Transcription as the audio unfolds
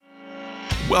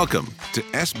Welcome to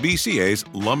SBCA's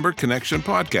Lumber Connection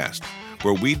podcast,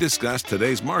 where we discuss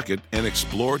today's market and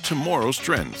explore tomorrow's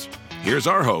trends. Here's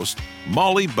our host,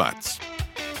 Molly Butts.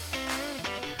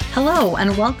 Hello,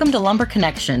 and welcome to Lumber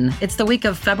Connection. It's the week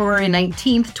of February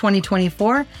 19th,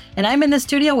 2024, and I'm in the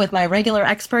studio with my regular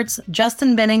experts,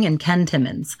 Justin Binning and Ken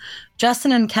Timmins.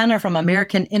 Justin and Ken are from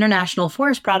American International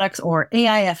Forest Products, or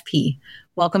AIFP.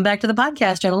 Welcome back to the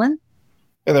podcast, gentlemen.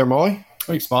 Hey there, Molly.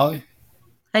 Thanks, Molly.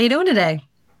 How you doing today?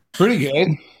 Pretty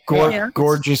good.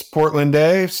 Gorgeous Portland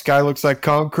day. Sky looks like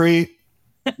concrete.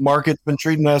 Market's been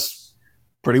treating us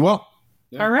pretty well.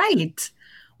 Yeah. All right.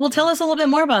 Well, tell us a little bit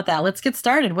more about that. Let's get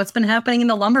started. What's been happening in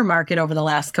the lumber market over the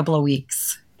last couple of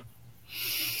weeks?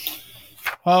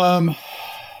 I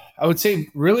would say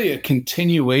really a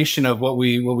continuation of what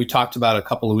we talked about a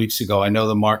couple of weeks ago. I know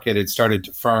the market had started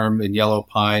to firm in yellow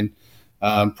pine.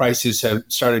 Prices have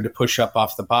started to push up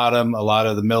off the bottom. A lot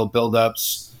of the mill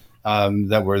buildups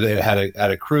that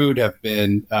had accrued have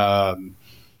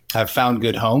found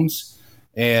good homes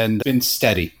and been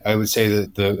steady. I would say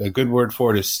that a good word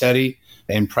for it is steady,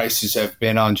 and prices have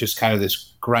been on just kind of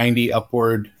this grindy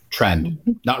upward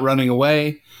trend, not running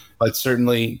away, but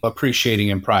certainly appreciating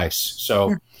in price.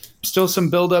 So still some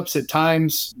buildups at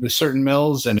times with certain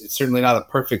mills, and it's certainly not a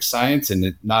perfect science,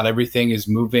 and not everything is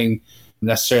moving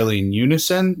necessarily in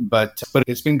unison, but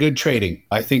it's been good trading.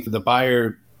 I think the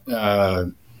buyer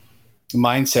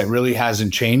mindset really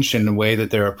hasn't changed in the way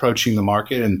that they're approaching the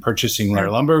market and purchasing their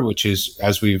lumber, which is,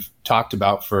 as we've talked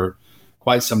about for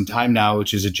quite some time now,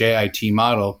 which is a JIT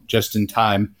model, just in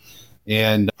time.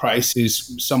 And price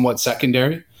is somewhat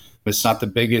secondary. It's not the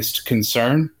biggest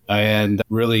concern. And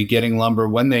really getting lumber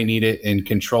when they need it and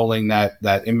controlling that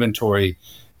inventory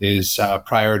is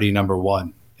priority number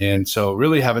one. And so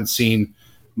really haven't seen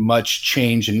much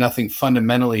change, and nothing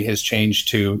fundamentally has changed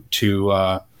to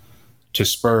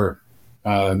spur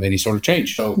any sort of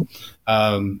change. So,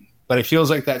 but it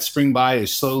feels like that spring buy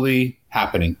is slowly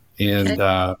happening.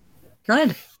 And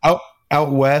good.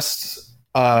 Out west,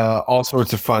 all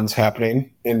sorts of funds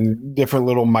happening in different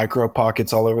little micro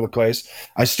pockets all over the place.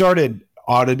 I started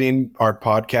auditing our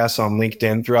podcasts on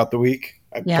LinkedIn throughout the week.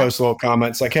 I post little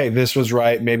comments like, hey, this was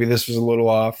right. Maybe this was a little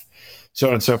off, so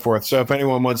on and so forth. So if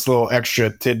anyone wants little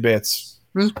extra tidbits,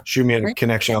 shoot me a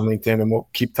connection on LinkedIn and we'll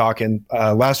keep talking.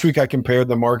 Last week, I compared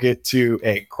the market to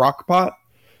a crock pot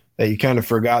that you kind of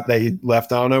forgot that you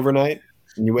left on overnight.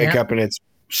 And you wake up and it's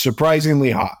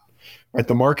surprisingly hot. Right?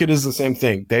 The market is the same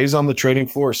thing. Days on the trading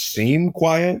floor seem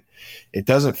quiet. It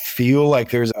doesn't feel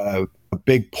like there's a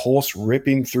big pulse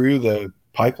ripping through the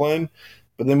pipeline.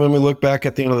 But then when we look back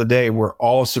at the end of the day, we're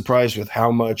all surprised with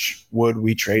how much wood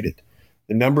we traded.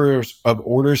 The numbers of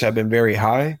orders have been very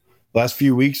high. Last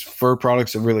few weeks, fir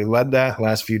products have really led that.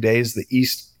 Last few days, the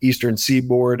eastern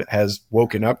seaboard has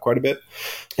woken up quite a bit.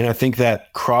 And I think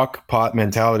that crock pot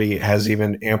mentality has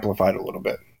even amplified a little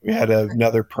bit. We had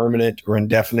another permanent or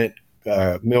indefinite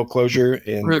mill closure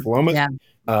in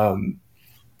Philomath.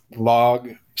 Log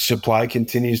supply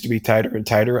continues to be tighter and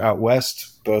tighter out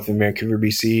west, both in Vancouver,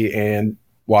 BC, and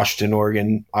Washington,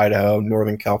 Oregon, Idaho,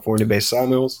 Northern California-based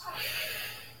sawmills.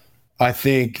 I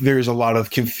think there's a lot of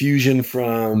confusion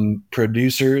from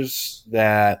producers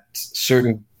that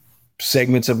certain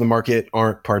segments of the market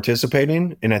aren't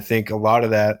participating. And I think a lot of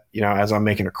that, as I'm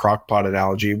making a crock pot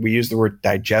analogy, we use the word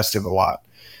digestive a lot.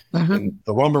 And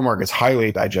the lumber market's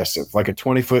highly digestive, like a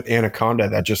 20-foot anaconda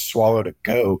that just swallowed a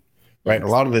goat, right? A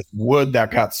lot of this wood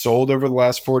that got sold over the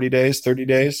last 40 days, 30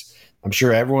 days, I'm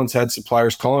sure everyone's had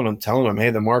suppliers calling them, telling them, hey,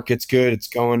 the market's good, it's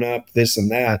going up, this and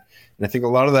that. And I think a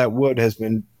lot of that wood has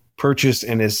been purchased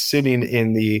and is sitting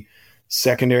in the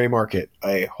secondary market,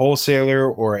 a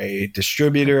wholesaler or a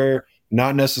distributor,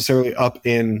 not necessarily up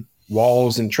in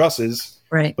walls and trusses,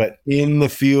 but in the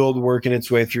field working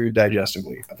its way through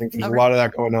digestively. I think there's a lot of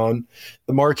that going on.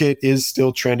 The market is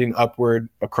still trending upward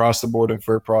across the board in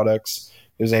fir products.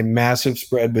 There's a massive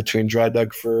spread between dry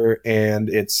dug fir and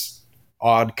its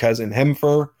odd cousin hem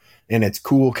fir and its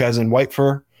cool cousin white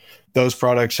fir. Those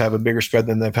products have a bigger spread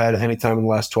than they've had any time in the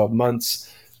last 12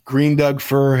 months. Green dug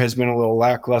fir has been a little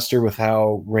lackluster with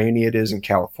how rainy it is in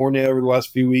California over the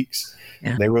last few weeks.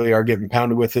 Yeah. They really are getting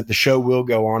pounded with it. The show will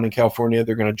go on in California.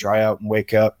 They're going to dry out and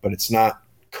wake up, but it's not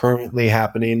currently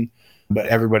happening. But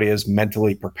everybody is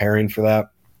mentally preparing for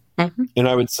that. And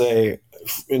I would say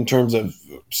in terms of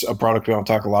a product we don't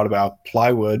talk a lot about,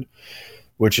 plywood,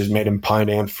 which is made in pine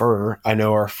and fir. I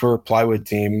know our fir plywood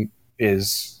team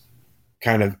is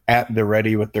kind of at the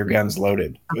ready with their guns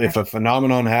loaded. If a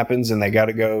phenomenon happens and they got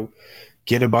to go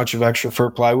get a bunch of extra fir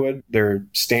plywood, they're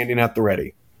standing at the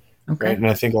ready. Right? And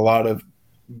I think a lot of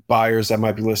buyers that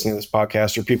might be listening to this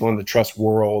podcast or people in the truss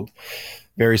world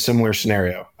very similar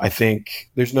scenario. I think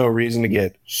there's no reason to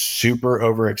get super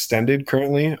overextended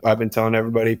currently. I've been telling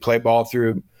everybody play ball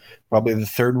through probably the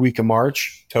third week of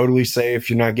March. Totally safe.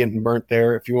 You're not getting burnt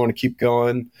there. If you want to keep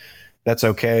going, that's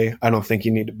okay. I don't think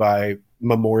you need to buy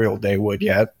Memorial Day wood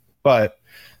yet, but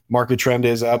market trend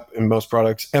is up in most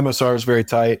products. MSR is very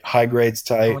tight, high grades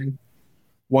tight.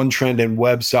 One trend in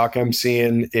web stock I'm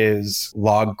seeing is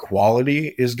log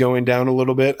quality is going down a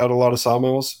little bit at a lot of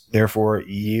sawmills. Therefore,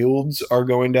 yields are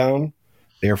going down.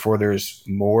 Therefore, there's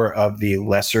more of the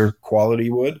lesser quality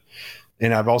wood.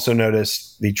 And I've also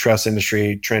noticed the truss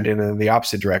industry trending in the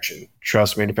opposite direction.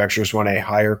 Truss manufacturers want a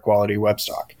higher quality web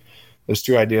stock. Those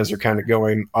two ideas are kind of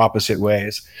going opposite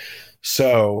ways.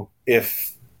 So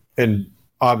and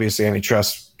obviously any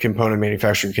truss component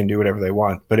manufacturer can do whatever they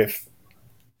want, but if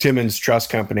Timmins Truss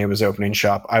Company was opening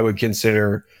shop, I would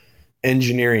consider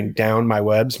engineering down my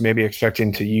webs, maybe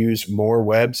expecting to use more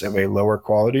webs of a lower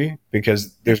quality,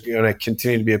 because there's going to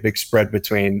continue to be a big spread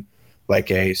between like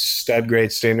a stud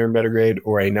grade, standard better grade,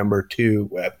 or a number 2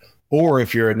 web. Or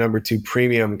if you're a number 2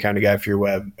 premium kind of guy for your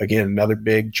web, again, another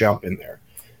big jump in there.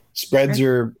 Spreads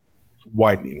are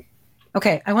widening.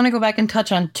 Okay, I want to go back and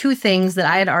touch on 2 things that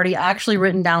I had already actually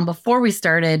written down before we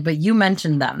started, but you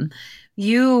mentioned them.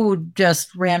 You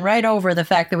just ran right over the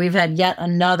fact that we've had yet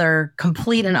another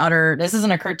complete and utter, this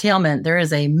isn't a curtailment, there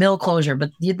is a mill closure,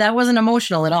 but that wasn't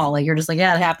emotional at all. Like, you're just like,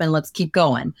 yeah, it happened, let's keep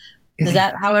going. Is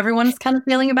that how everyone's kind of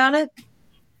feeling about it?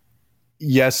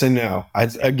 Yes and no.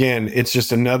 Again, it's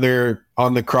just another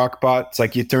on the crock pot. It's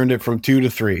like you turned it from 2 to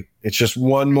 3. It's just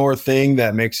one more thing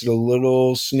that makes it a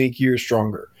little sneakier,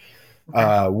 stronger.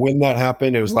 When that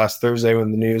happened, it was last Thursday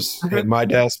when the news hit my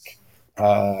desk.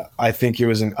 I think it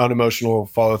was an unemotional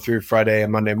follow through Friday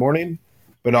and Monday morning,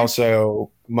 but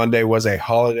also Monday was a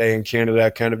holiday in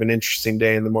Canada, kind of an interesting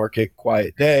day in the market,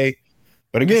 quiet day.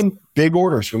 But again, big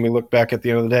orders when we look back at the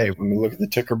end of the day. When we look at the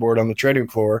ticker board on the trading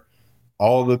floor,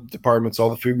 all the departments, all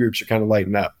the food groups are kind of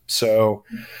lighting up. So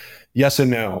yes and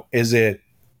no. Is it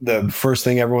the first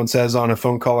thing everyone says on a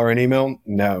phone call or an email?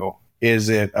 No. Is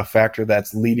it a factor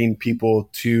that's leading people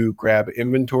to grab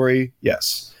inventory?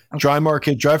 Yes. Okay. Dry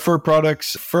market, dry fir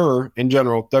products, fir in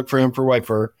general, Doug fir, hem fir, white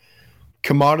fir,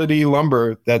 commodity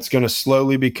lumber that's going to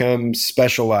slowly become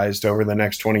specialized over the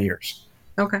next 20 years.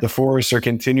 Okay. The forests are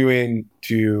continuing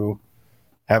to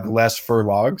have less fir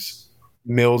logs.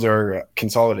 Mills are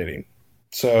consolidating.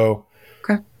 So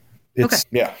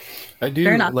yeah. I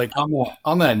do like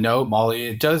on that note, Molly,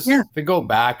 it does if we go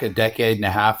back a decade and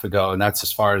a half ago, and that's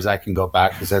as far as I can go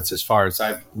back because that's as far as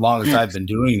long as I've been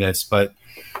doing this, but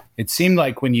it seemed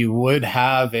like when you would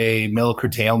have a mill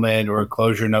curtailment or a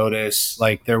closure notice,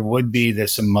 like there would be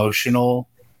this emotional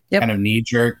kind of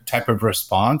knee-jerk type of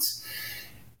response.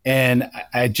 And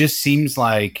it just seems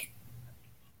like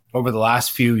over the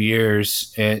last few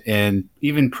years and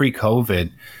even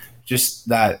pre-COVID, just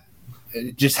that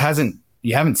it just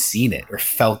you haven't seen it or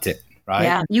felt it, right?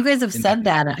 Yeah, you guys have said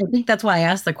that. I think that's why I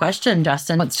asked the question,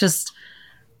 Justin. It's just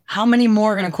how many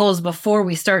more are going to close before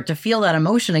we start to feel that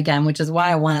emotion again, which is why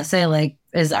I want to say, like,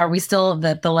 are we still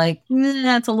that the like,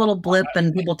 it's a little blip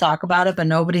and people talk about it, but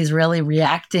nobody's really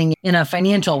reacting in a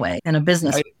financial way, in a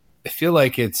business way. I feel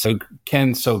like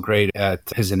Ken's so great at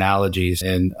his analogies,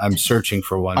 and I'm searching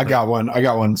for one. I got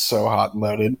one so hot and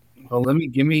loaded. Well,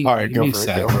 give me all right, go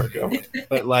for it. Go.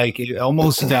 But like it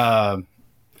almost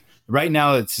right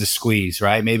now, it's the squeeze,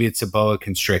 right? Maybe it's a boa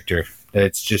constrictor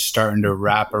that's just starting to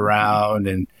wrap around,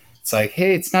 and it's like,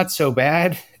 hey, it's not so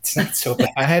bad. It's not so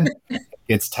bad.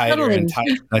 It's tighter and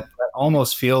tighter. That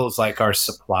almost feels like our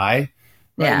supply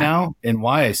right now. And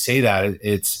why I say that,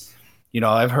 it's,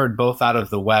 I've heard both out of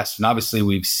the West, and obviously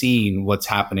we've seen what's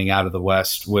happening out of the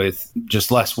West with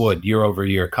just less wood year over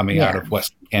year coming out of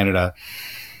Western Canada.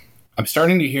 I'm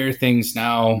starting to hear things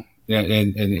now,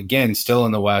 and again, still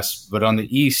in the West, but on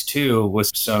the East too, with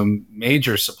some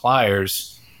major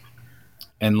suppliers,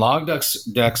 and log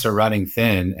decks are running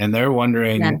thin, and they're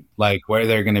wondering like where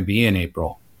they're going to be in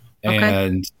April. Okay.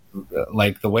 And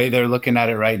like the way they're looking at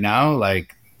it right now,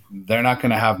 like they're not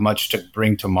going to have much to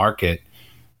bring to market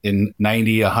in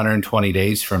 90, 120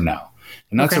 days from now.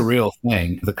 And that's a real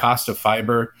thing. The cost of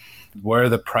fiber, where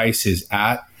the price is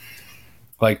at,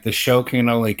 like the show can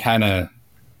only kind of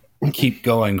keep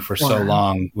going for so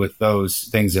long with those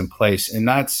things in place. And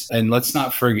let's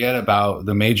not forget about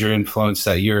the major influence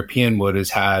that European wood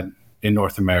has had in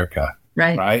North America,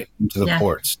 right? Into the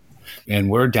ports.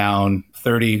 And we're down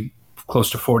 30,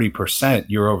 close to 40%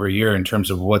 year over year in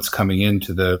terms of what's coming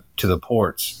into the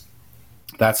ports.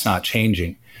 That's not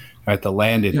changing, right? The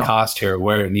landed cost here,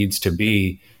 where it needs to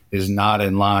be, is not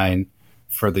in line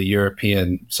for the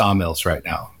European sawmills right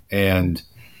now. And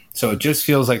So it just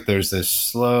feels like there's this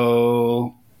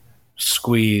slow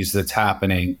squeeze that's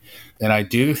happening. And I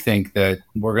do think that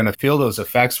we're going to feel those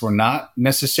effects. We're not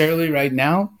necessarily right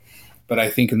now, but I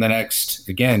think in the next,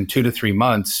 again, 2 to 3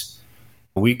 months,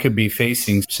 we could be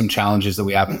facing some challenges that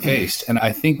we haven't faced. And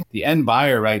I think the end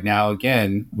buyer right now,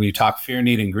 again, we talk fear,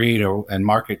 need, and greed and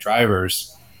market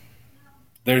drivers.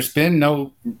 There's been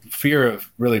no fear of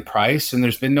really price, and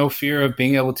there's been no fear of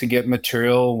being able to get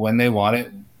material when they want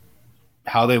it,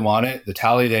 how they want it, the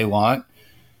tally they want.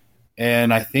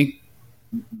 And I think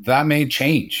that may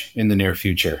change in the near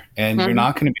future. And you're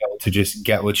not going to be able to just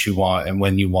get what you want and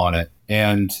when you want it.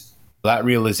 And that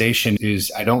realization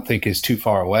I don't think is too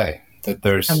far away. That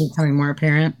there's becoming more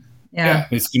apparent. Yeah.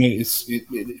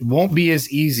 It won't be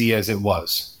as easy as it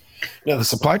was. No, the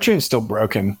supply chain is still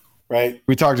broken, right?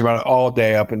 We talked about it all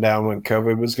day up and down when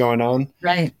COVID was going on.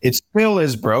 Right. It still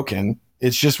is broken.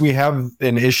 It's just we have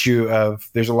an issue of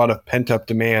there's a lot of pent up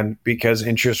demand because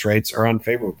interest rates are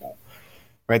unfavorable,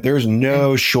 right? There's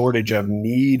no shortage of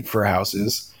need for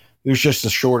houses. There's just a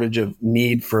shortage of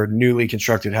need for newly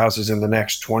constructed houses in the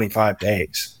next 25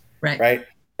 days, right?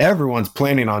 Everyone's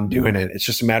planning on doing it. It's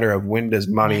just a matter of when does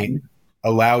money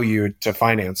allow you to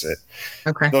finance it.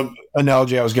 Okay. The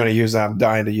analogy I was going to use that I'm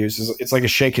dying to use is it's like a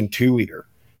shaken 2-liter,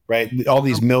 right? All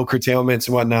these mill curtailments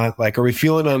and whatnot. Like, are we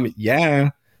feeling them? Yeah.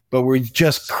 But we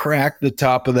just cracked the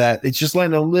top of that. It's just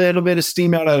letting a little bit of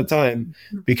steam out at a time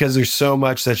because there's so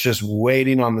much that's just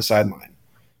waiting on the sideline.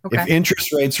 Okay. If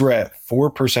interest rates were at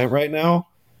 4% right now,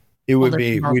 we'd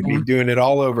be doing it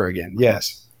all over again.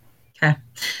 Yes. Okay.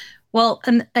 Well,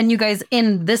 and you guys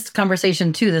in this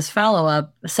conversation too, this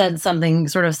follow-up said something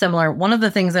sort of similar. One of the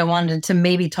things I wanted to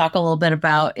maybe talk a little bit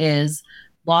about is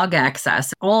log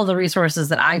access. All of the resources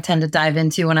that I tend to dive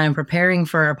into when I'm preparing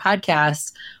for a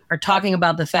podcast are talking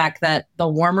about the fact that the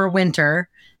warmer winter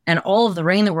and all of the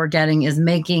rain that we're getting is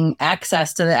making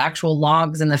access to the actual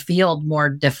logs in the field more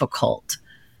difficult.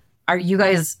 Are you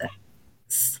guys...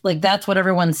 like that's what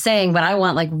everyone's saying, but I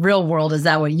want like real world. Is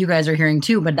that what you guys are hearing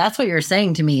too? But that's what you're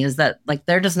saying to me is that like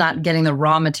they're just not getting the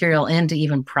raw material in to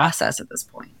even process at this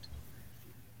point.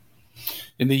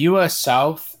 In the U.S.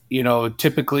 South,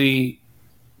 typically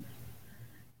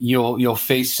you'll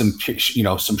face some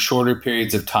shorter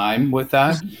periods of time with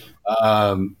that,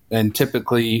 and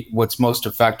typically what's most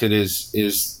affected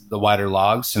is the wider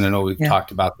logs. And I know we've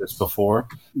talked about this before.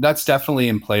 That's definitely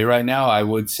in play right now. I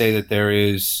would say that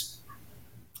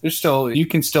you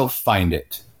can still find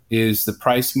it. Is the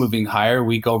price moving higher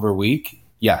week over week?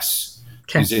 Yes.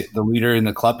 Okay. Is it the leader in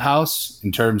the clubhouse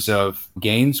in terms of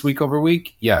gains week over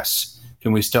week? Yes.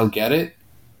 Can we still get it?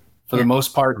 For the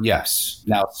most part, yes.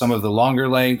 Now, some of the longer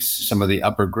lengths, some of the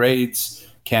upper grades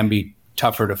can be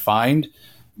tougher to find,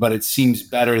 but it seems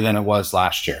better than it was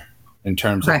last year in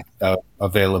terms of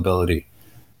availability.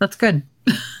 That's good.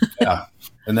 Yeah.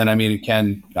 And then,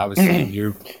 Ken,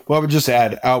 obviously, Well, I would just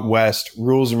add, out west,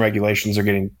 rules and regulations are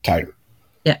getting tighter.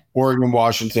 Yeah. Oregon,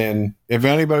 Washington. If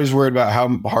anybody's worried about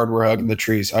how hard we're hugging the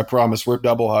trees, I promise we're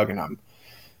double hugging them.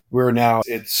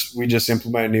 We just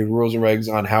implemented new rules and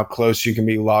regs on how close you can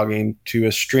be logging to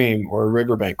a stream or a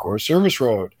riverbank or a service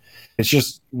road. It's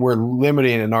just we're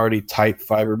limiting an already tight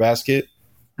fiber basket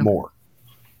more.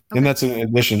 Okay. And that's in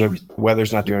addition to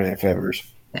weather's not doing any favors.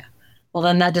 Well,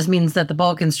 then that just means that the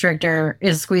boa constrictor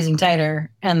is squeezing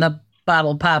tighter and the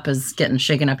bottle pop is getting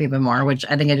shaken up even more, which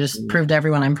I think I just proved to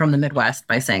everyone I'm from the Midwest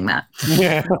by saying that.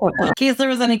 Yeah. In case there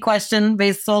was any question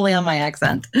based solely on my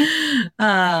accent.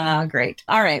 Great.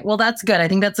 All right. Well, that's good. I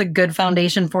think that's a good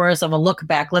foundation for us of a look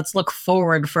back. Let's look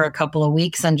forward for a couple of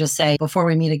weeks and just say, before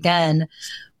we meet again,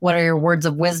 what are your words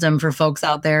of wisdom for folks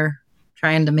out there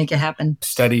trying to make it happen?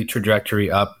 Steady trajectory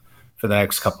up for the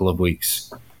next couple of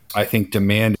weeks. I think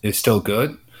demand is still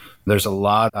good. There's a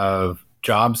lot of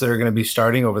jobs that are going to be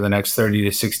starting over the next 30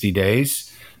 to 60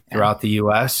 days throughout the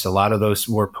U.S. A lot of those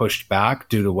were pushed back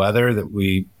due to weather that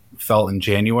we felt in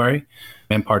January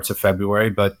and parts of February.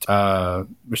 But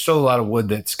there's still a lot of wood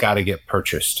that's got to get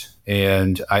purchased.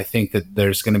 And I think that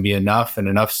there's going to be enough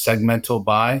segmental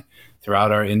buy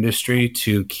throughout our industry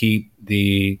to keep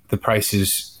the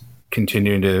prices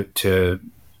continuing to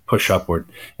push upward.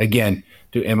 Again,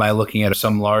 am I looking at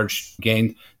some large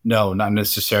gain? No, not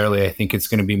necessarily. I think it's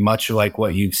going to be much like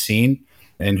what you've seen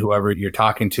and whoever you're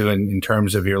talking to in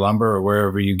terms of your lumber or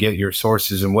wherever you get your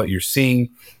sources and what you're seeing.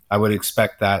 I would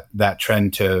expect that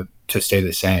trend to stay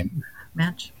the same.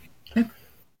 Match. Okay.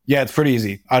 Yeah, it's pretty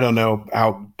easy. I don't know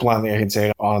how bluntly I can say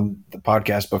it on the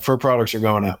podcast, but fur products are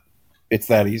going up. It's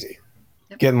that easy.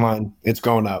 Yep. Get in line. It's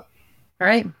going up. All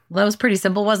right. Well, that was pretty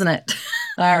simple, wasn't it?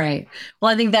 All right.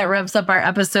 Well, I think that wraps up our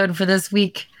episode for this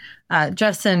week.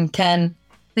 Justin, Ken,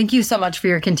 Thank you so much for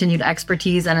your continued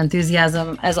expertise and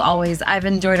enthusiasm. As always, I've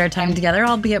enjoyed our time together,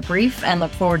 albeit brief, and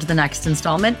look forward to the next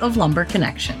installment of Lumber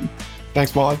Connection.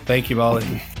 Thanks, Molly. Thank you,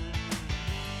 Molly.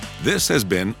 This has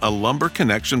been a Lumber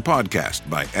Connection podcast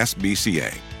by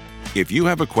SBCA. If you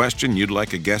have a question you'd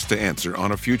like a guest to answer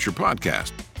on a future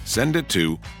podcast, send it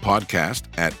to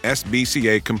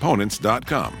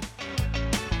podcast@sbcacomponents.com.